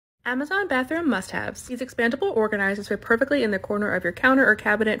Amazon bathroom must-haves. These expandable organizers fit perfectly in the corner of your counter or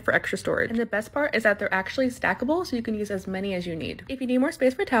cabinet for extra storage. And the best part is that they're actually stackable, so you can use as many as you need. If you need more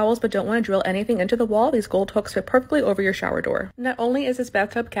space for towels but don't want to drill anything into the wall, these gold hooks fit perfectly over your shower door. Not only is this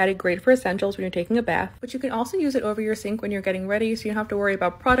bathtub caddy great for essentials when you're taking a bath, but you can also use it over your sink when you're getting ready, so you don't have to worry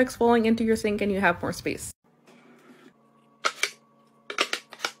about products falling into your sink and you have more space.